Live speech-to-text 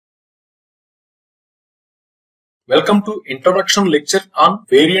Welcome to introduction lecture on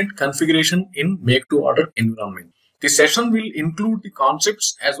variant configuration in make-to-order environment. The session will include the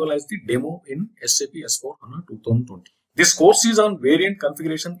concepts as well as the demo in SAP S4HANA 2020. This course is on variant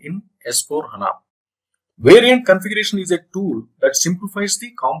configuration in S4HANA. Variant configuration is a tool that simplifies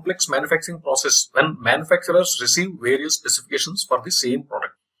the complex manufacturing process when manufacturers receive various specifications for the same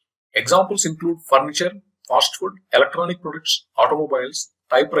product. Examples include furniture, fast food, electronic products, automobiles,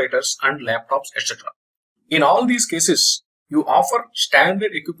 typewriters, and laptops, etc. In all these cases, you offer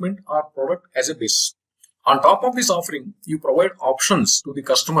standard equipment or product as a base. On top of this offering, you provide options to the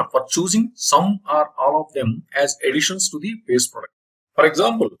customer for choosing some or all of them as additions to the base product. For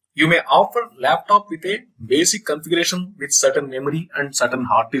example, you may offer laptop with a basic configuration with certain memory and certain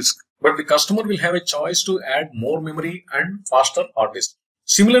hard disk, but the customer will have a choice to add more memory and faster hard disk.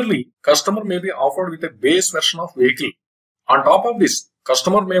 Similarly, customer may be offered with a base version of vehicle. On top of this,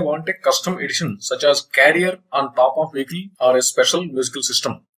 customer may want a custom edition such as carrier on top of vehicle or a special musical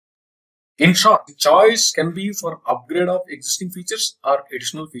system. In short, the choice can be for upgrade of existing features or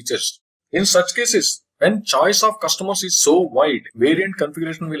additional features. In such cases, when choice of customers is so wide, variant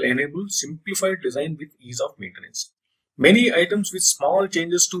configuration will enable simplified design with ease of maintenance. Many items with small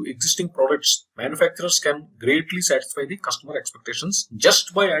changes to existing products, manufacturers can greatly satisfy the customer expectations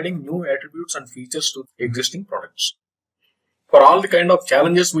just by adding new attributes and features to existing products. For all the kind of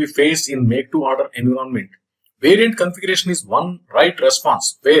challenges we face in make-to-order environment, variant configuration is one right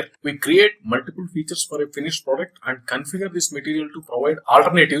response where we create multiple features for a finished product and configure this material to provide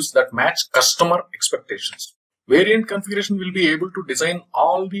alternatives that match customer expectations. Variant configuration will be able to design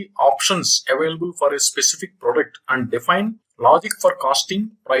all the options available for a specific product and define logic for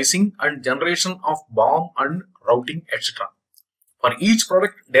costing, pricing, and generation of BOM and routing, etc. For each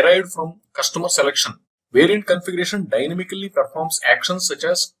product derived from customer selection, variant configuration dynamically performs actions such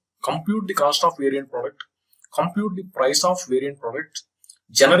as compute the cost of variant product, compute the price of variant product,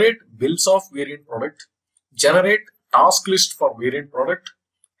 generate bills of variant product, generate task list for variant product,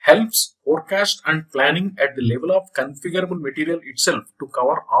 helps forecast and planning at the level of configurable material itself to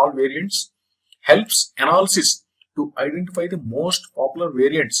cover all variants, helps analysis to identify the most popular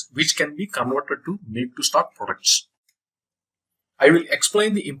variants which can be converted to make-to-stock products. I will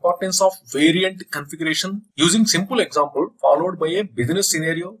explain the importance of variant configuration using simple example followed by a business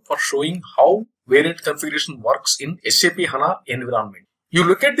scenario for showing how variant configuration works in SAP HANA environment. You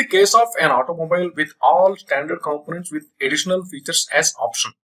look at the case of an automobile with all standard components with additional features as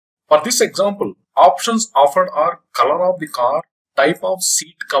option. For this example, options offered are color of the car, type of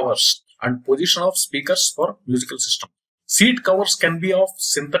seat covers, and position of speakers for musical system. Seat covers can be of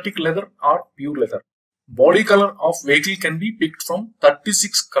synthetic leather or pure leather. Body color of vehicle can be picked from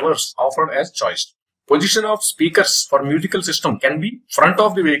 36 colors offered as choice. Position of speakers for musical system can be front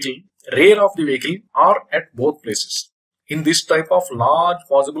of the vehicle, rear of the vehicle, or at both places. In this type of large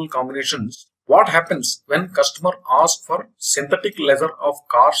possible combinations, what happens when customer asks for synthetic leather of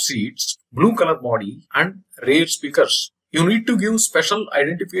car seats, blue color body, and rear speakers? You need to give special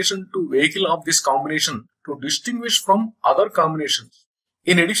identification to vehicle of this combination to distinguish from other combinations.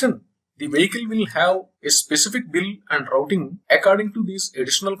 In addition, the vehicle will have a specific bill and routing according to these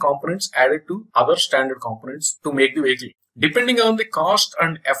additional components added to other standard components to make the vehicle. Depending on the cost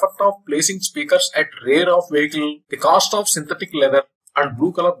and effort of placing speakers at rear of vehicle, the cost of synthetic leather and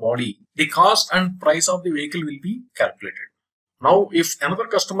blue color body, the cost and price of the vehicle will be calculated. Now, if another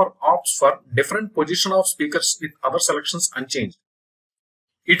customer opts for different position of speakers with other selections unchanged,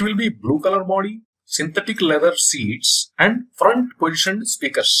 it will be blue color body, synthetic leather seats, and front positioned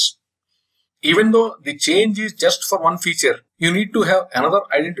speakers. Even though the change is just for one feature, you need to have another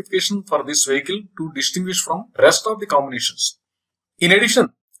identification for this vehicle to distinguish from rest of the combinations. In addition,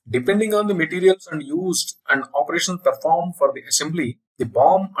 depending on the materials and used and operations performed for the assembly, the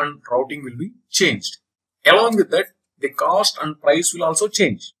BOM and routing will be changed. Along with that, the cost and price will also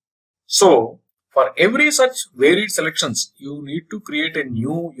change. So, for every such varied selections, you need to create a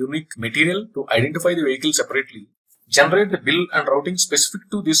new unique material to identify the vehicle separately, generate the bill and routing specific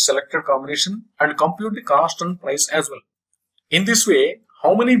to this selected combination, and compute the cost and price as well. In this way,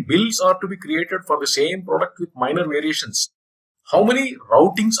 how many bills are to be created for the same product with minor variations? How many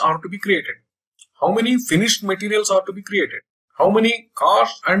routings are to be created? How many finished materials are to be created? How many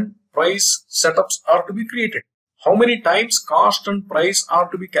cost and price setups are to be created? How many times cost and price are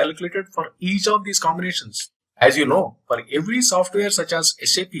to be calculated for each of these combinations? As you know, for every software such as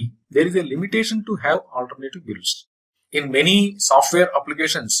SAP, there is a limitation to have alternative bills. In many software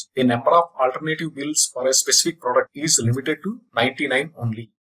applications, the number of alternative bills for a specific product is limited to 99 only.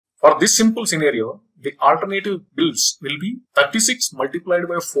 For this simple scenario, the alternative bills will be 36 multiplied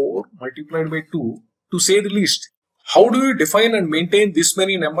by 4 multiplied by 2 to say the least. How do you define and maintain this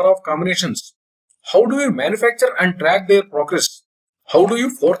many number of combinations? How do you manufacture and track their progress? How do you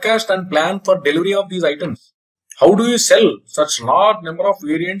forecast and plan for delivery of these items? How do you sell such large number of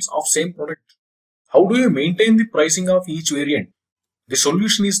variants of same product? How do you maintain the pricing of each variant? The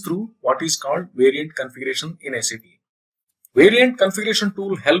solution is through what is called variant configuration in SAP. Variant configuration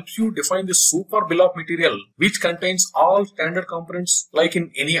tool helps you define the super bill of material which contains all standard components like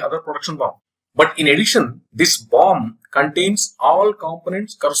in any other production BOM. But in addition, this BOM contains all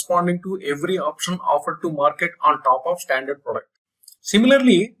components corresponding to every option offered to market on top of standard product.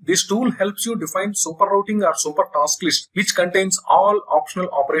 Similarly, this tool helps you define super routing or super task list which contains all optional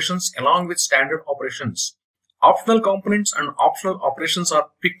operations along with standard operations. Optional components and optional operations are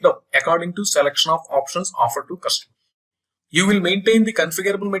picked up according to selection of options offered to customers. You will maintain the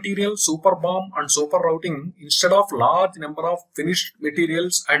configurable material, super BOM and super routing instead of large number of finished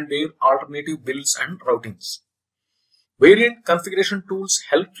materials and their alternative bills and routings. Variant configuration tools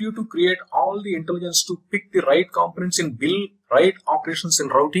help you to create all the intelligence to pick the right components in bill, right operations in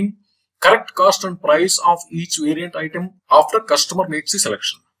routing, correct cost and price of each variant item after customer makes the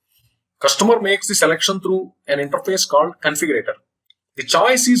selection. Customer makes the selection through an interface called configurator. The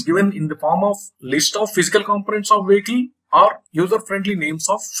choice is given in the form of list of physical components of vehicle or user-friendly names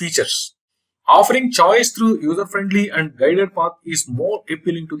of features. Offering choice through user-friendly and guided path is more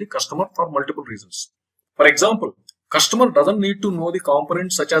appealing to the customer for multiple reasons. For example, customer doesn't need to know the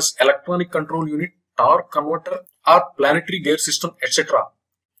components such as electronic control unit, torque converter, or planetary gear system, etc.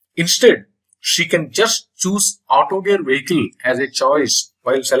 Instead, she can just choose auto gear vehicle as a choice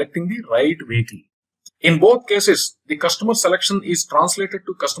while selecting the right vehicle. In both cases, the customer selection is translated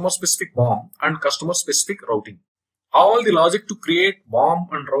to customer-specific BOM and customer-specific routing. All the logic to create BOM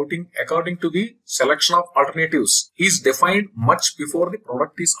and routing according to the selection of alternatives is defined much before the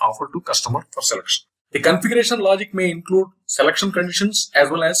product is offered to customer for selection. The configuration logic may include selection conditions as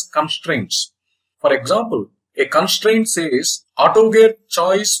well as constraints. For example, a constraint says auto gear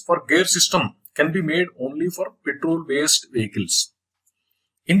choice for gear system can be made only for petrol-based vehicles.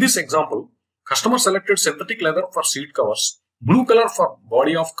 In this example, customer selected synthetic leather for seat covers, blue color for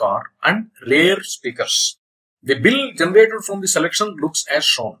body of car, and rear speakers. The bill generated from the selection looks as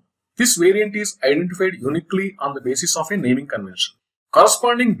shown. This variant is identified uniquely on the basis of a naming convention.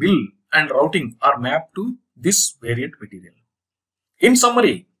 Corresponding bill and routing are mapped to this variant material. In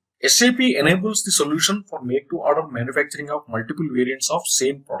summary, SAP enables the solution for make-to-order manufacturing of multiple variants of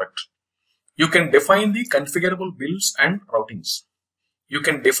same product. You can define the configurable bills and routings. You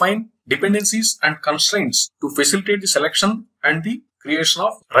can define dependencies and constraints to facilitate the selection and the creation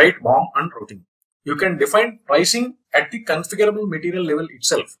of right BOM and routing. You can define pricing at the configurable material level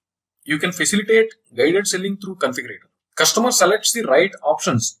itself. You can facilitate guided selling through configurator. Customer selects the right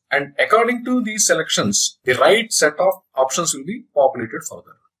options and according to these selections, the right set of options will be populated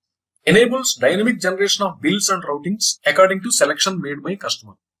further. Enables dynamic generation of bills and routings according to selection made by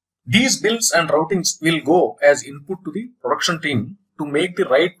customer. These bills and routings will go as input to the production team to make the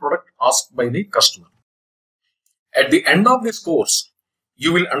right product asked by the customer. At the end of this course,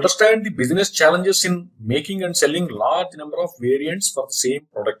 you will understand the business challenges in making and selling large number of variants for the same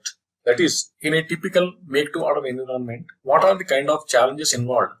product. That is, in a typical make-to-order environment, what are the kind of challenges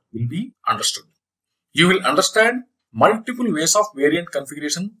involved will be understood. You will understand multiple ways of variant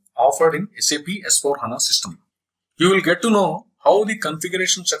configuration offered in SAP S4HANA system. You will get to know how the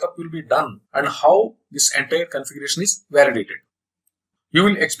configuration setup will be done and how this entire configuration is validated. You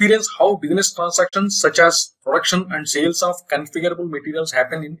will experience how business transactions such as production and sales of configurable materials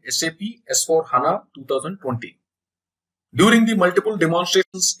happen in SAP S4HANA 2020. During the multiple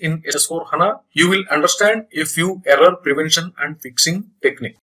demonstrations in S4HANA, you will understand a few error prevention and fixing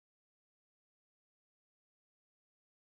techniques.